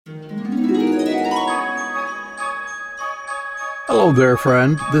Hello there,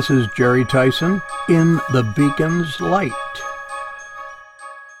 friend. This is Jerry Tyson in The Beacon's Light.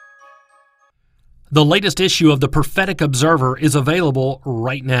 The latest issue of the Prophetic Observer is available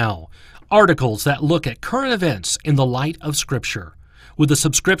right now. Articles that look at current events in the light of Scripture. With a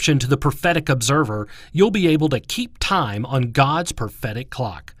subscription to the Prophetic Observer, you'll be able to keep time on God's prophetic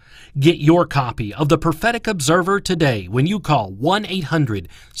clock. Get your copy of the Prophetic Observer today when you call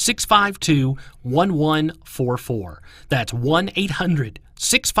 1-800-652-1144. That's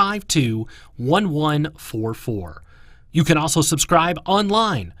 1-800-652-1144. You can also subscribe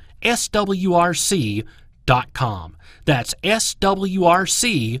online, swrc.com. That's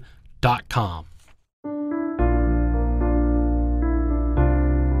swrc.com.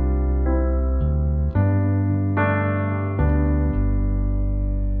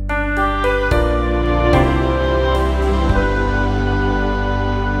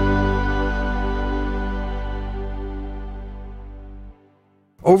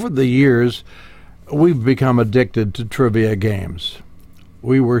 Over the years, we've become addicted to trivia games.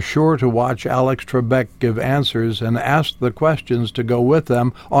 We were sure to watch Alex Trebek give answers and ask the questions to go with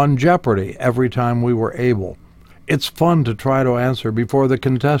them on Jeopardy every time we were able. It's fun to try to answer before the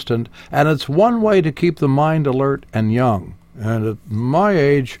contestant, and it's one way to keep the mind alert and young. And at my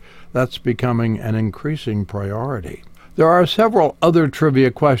age, that's becoming an increasing priority. There are several other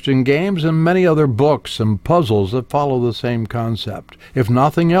trivia question games and many other books and puzzles that follow the same concept. If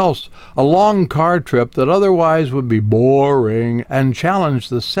nothing else, a long car trip that otherwise would be boring and challenge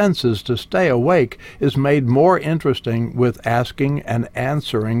the senses to stay awake is made more interesting with asking and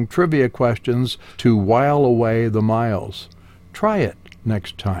answering trivia questions to while away the miles. Try it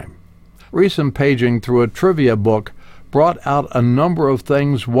next time. Recent paging through a trivia book brought out a number of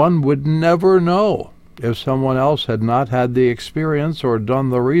things one would never know if someone else had not had the experience or done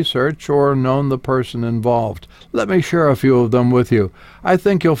the research or known the person involved. Let me share a few of them with you. I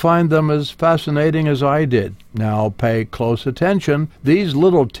think you'll find them as fascinating as I did. Now pay close attention. These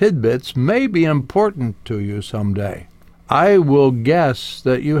little tidbits may be important to you someday. I will guess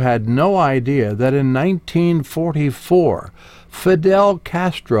that you had no idea that in 1944, Fidel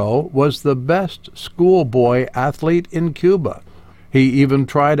Castro was the best schoolboy athlete in Cuba. He even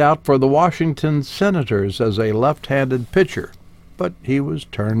tried out for the Washington Senators as a left-handed pitcher, but he was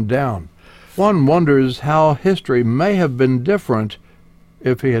turned down. One wonders how history may have been different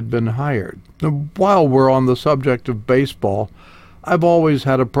if he had been hired. While we're on the subject of baseball, I've always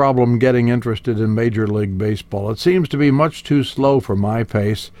had a problem getting interested in Major League Baseball. It seems to be much too slow for my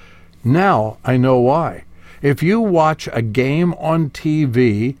pace. Now I know why. If you watch a game on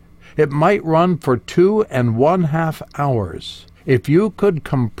TV, it might run for 2.5 hours. If you could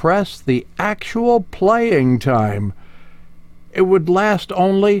compress the actual playing time, it would last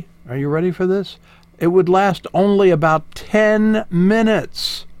only, are you ready for this? It would last only about 10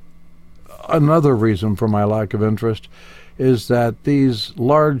 minutes. Another reason for my lack of interest is that these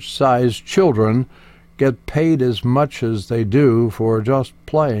large-sized children get paid as much as they do for just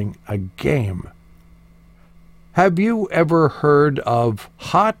playing a game. Have you ever heard of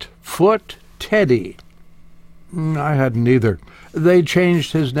Hot Foot Teddy? I hadn't either. They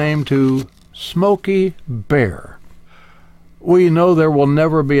changed his name to Smokey Bear. We know there will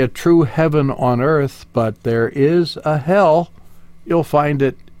never be a true heaven on earth, but there is a hell. You'll find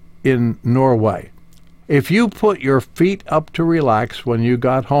it in Norway. If you put your feet up to relax when you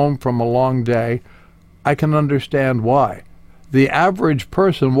got home from a long day, I can understand why. The average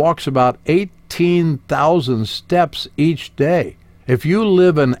person walks about 18,000 steps each day. If you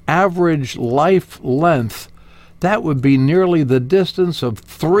live an average life length, that would be nearly the distance of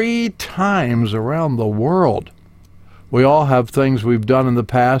 3 times around the world. We all have things we've done in the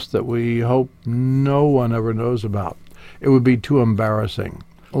past that we hope no one ever knows about. It would be too embarrassing.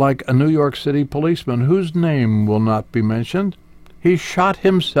 Like a New York City policeman whose name will not be mentioned. He shot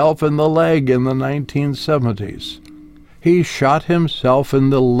himself in the leg in the 1970s. He shot himself in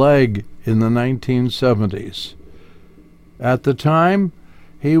the leg in the 1970s. At the time,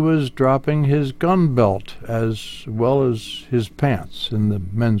 he was dropping his gun belt as well as his pants in the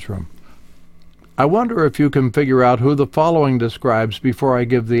men's room. I wonder if you can figure out who the following describes before I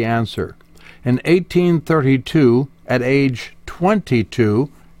give the answer. In 1832, at age 22,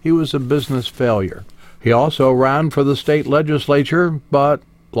 he was a business failure. He also ran for the state legislature, but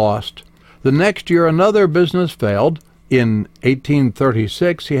lost. The next year, another business failed. In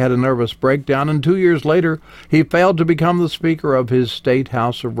 1836, he had a nervous breakdown, and 2 years later, he failed to become the Speaker of his state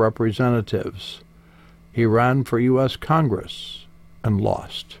House of Representatives. He ran for U.S. Congress and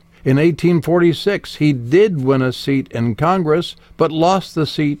lost. In 1846, he did win a seat in Congress, but lost the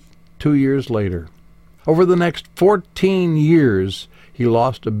seat 2 years later. Over the next 14 years, he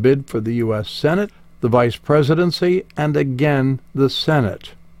lost a bid for the U.S. Senate, the vice presidency, and again the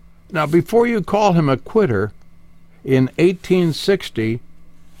Senate. Now, before you call him a quitter, in 1860,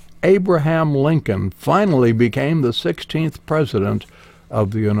 Abraham Lincoln finally became the 16th president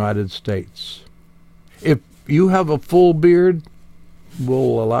of the United States. If you have a full beard,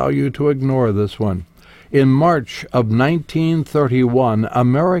 we'll allow you to ignore this one. In March of 1931,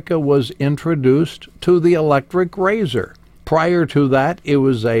 America was introduced to the electric razor. Prior to that, it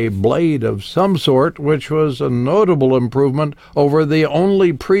was a blade of some sort, which was a notable improvement over the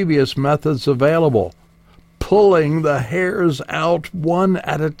only previous methods available: pulling the hairs out one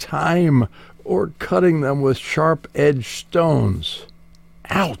at a time or cutting them with sharp-edged stones.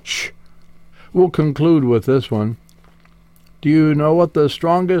 Ouch! We'll conclude with this one. Do you know what the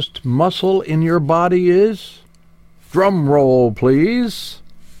strongest muscle in your body is? Drum roll, please.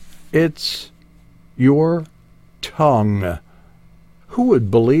 It's your tongue. Who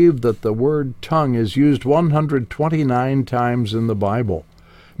would believe that the word tongue is used 129 times in the Bible?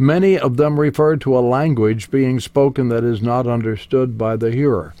 Many of them refer to a language being spoken that is not understood by the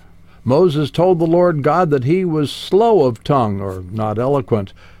hearer. Moses told the Lord God that he was slow of tongue, or not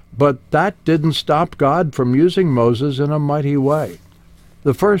eloquent, but that didn't stop God from using Moses in a mighty way.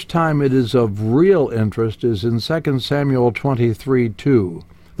 The first time it is of real interest is in 2 Samuel 23:2.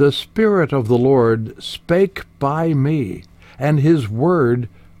 The Spirit of the Lord spake by me, and his word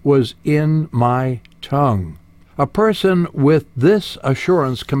was in my tongue. A person with this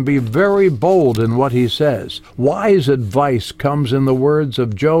assurance can be very bold in what he says. Wise advice comes in the words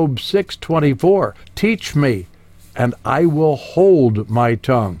of Job 6:24. Teach me, and I will hold my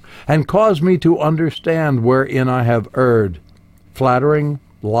tongue, and cause me to understand wherein I have erred. Flattering,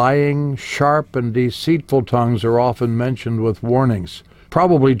 lying, sharp, and deceitful tongues are often mentioned with warnings.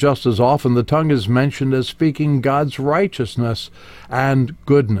 Probably just as often the tongue is mentioned as speaking God's righteousness and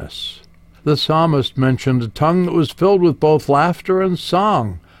goodness. The psalmist mentioned a tongue that was filled with both laughter and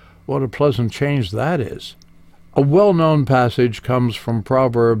song. What a pleasant change that is. A well-known passage comes from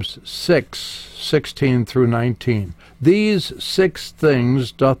Proverbs 6:16 through 19. These 6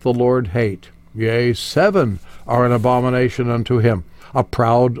 things doth the Lord hate, yea, 7 are an abomination unto him: a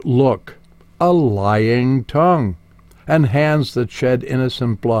proud look, a lying tongue, and hands that shed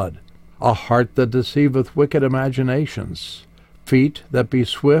innocent blood, a heart that deceiveth wicked imaginations, feet that be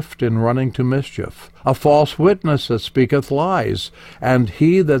swift in running to mischief, a false witness that speaketh lies, and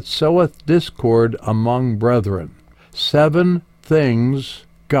he that soweth discord among brethren. 7 things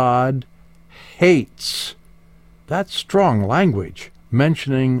God hates. That's strong language,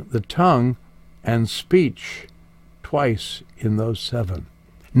 mentioning the tongue and speech twice in those 7.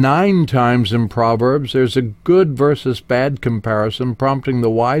 9 times in Proverbs there's a good versus bad comparison, prompting the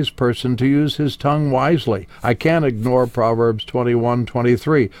wise person to use his tongue wisely. I can't ignore Proverbs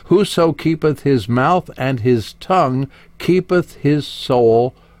 21:23. Whoso keepeth his mouth and his tongue keepeth his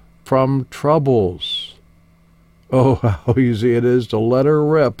soul from troubles. Oh, how easy it is to let her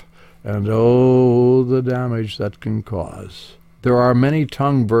rip, and oh, the damage that can cause. There are many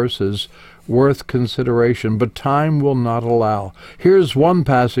tongue verses worth consideration, but time will not allow. Here's one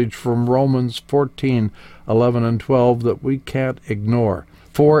passage from Romans 14:11 and 12 that we can't ignore.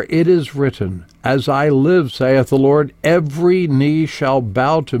 For it is written, As I live, saith the Lord, every knee shall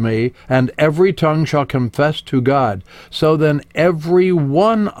bow to me, and every tongue shall confess to God. So then every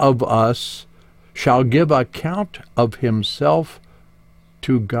one of us shall give account of himself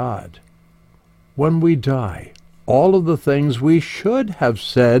to God. When we die, all of the things we should have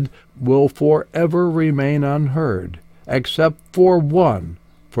said will forever remain unheard, except for one,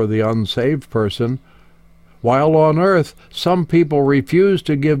 for the unsaved person. While on earth, some people refuse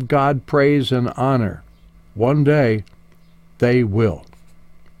to give God praise and honor. One day, they will.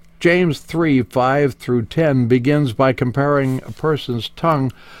 James 3:5 through 10 begins by comparing a person's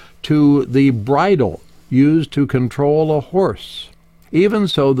tongue to the bridle used to control a horse. Even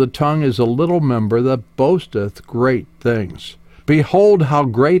so, the tongue is a little member that boasteth great things. Behold, how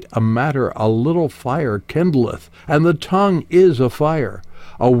great a matter a little fire kindleth, and the tongue is a fire,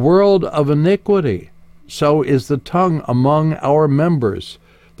 a world of iniquity. So is the tongue among our members,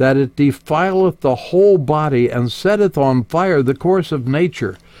 that it defileth the whole body, and setteth on fire the course of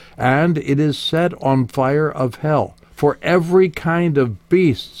nature, and it is set on fire of hell. For every kind of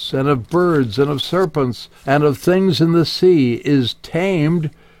beasts, and of birds, and of serpents, and of things in the sea is tamed,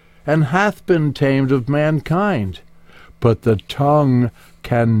 and hath been tamed of mankind. But the tongue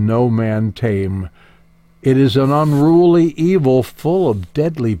can no man tame. It is an unruly evil, full of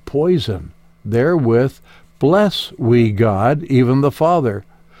deadly poison. Therewith bless we God, even the Father,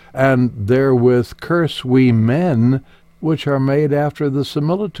 and therewith curse we men, which are made after the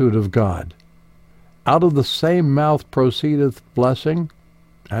similitude of God. Out of the same mouth proceedeth blessing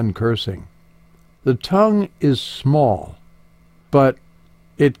and cursing. The tongue is small, but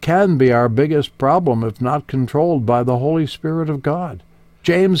it can be our biggest problem if not controlled by the Holy Spirit of God.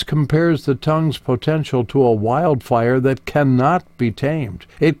 James compares the tongue's potential to a wildfire that cannot be tamed.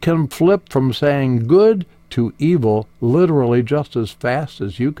 It can flip from saying good to evil literally just as fast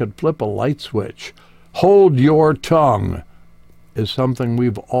as you could flip a light switch. Hold your tongue is something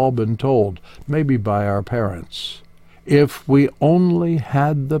we've all been told, maybe by our parents. If we only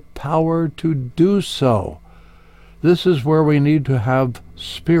had the power to do so. This is where we need to have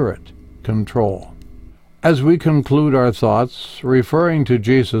spirit control. As we conclude our thoughts, referring to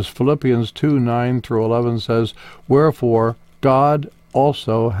Jesus, Philippians 2:9-11 says, "Wherefore God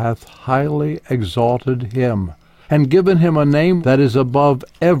also hath highly exalted him, and given him a name that is above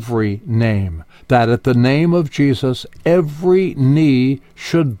every name, that at the name of Jesus every knee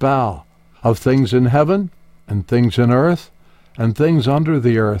should bow, of things in heaven, and things in earth, and things under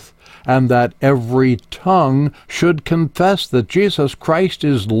the earth, and that every tongue should confess that Jesus Christ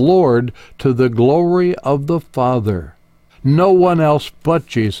is Lord, to the glory of the Father." No one else but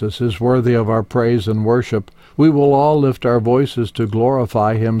Jesus is worthy of our praise and worship. We will all lift our voices to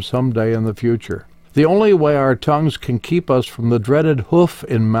glorify him someday in the future. The only way our tongues can keep us from the dreaded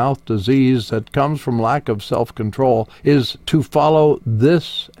hoof-in-mouth disease that comes from lack of self-control is to follow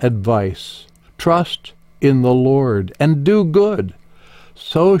this advice. Trust in the Lord, and do good.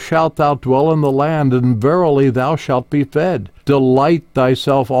 So shalt thou dwell in the land, and verily thou shalt be fed. Delight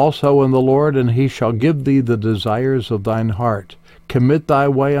thyself also in the Lord, and he shall give thee the desires of thine heart. Commit thy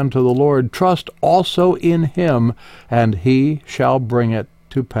way unto the Lord. Trust also in him, and he shall bring it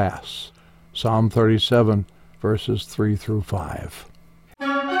to pass. Psalm 37, verses 3-5.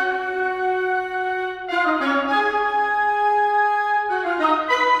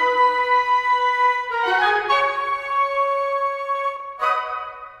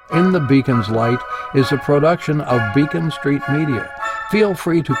 In the Beacon's Light is a production of Beacon Street Media. Feel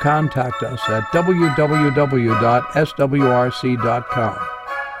free to contact us at www.swrc.com.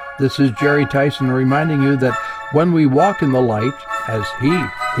 This is Jerry Tyson reminding you that when we walk in the light, as he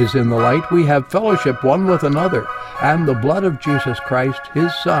is in the light, we have fellowship one with another, and the blood of Jesus Christ,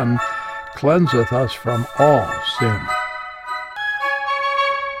 his Son, cleanseth us from all sin.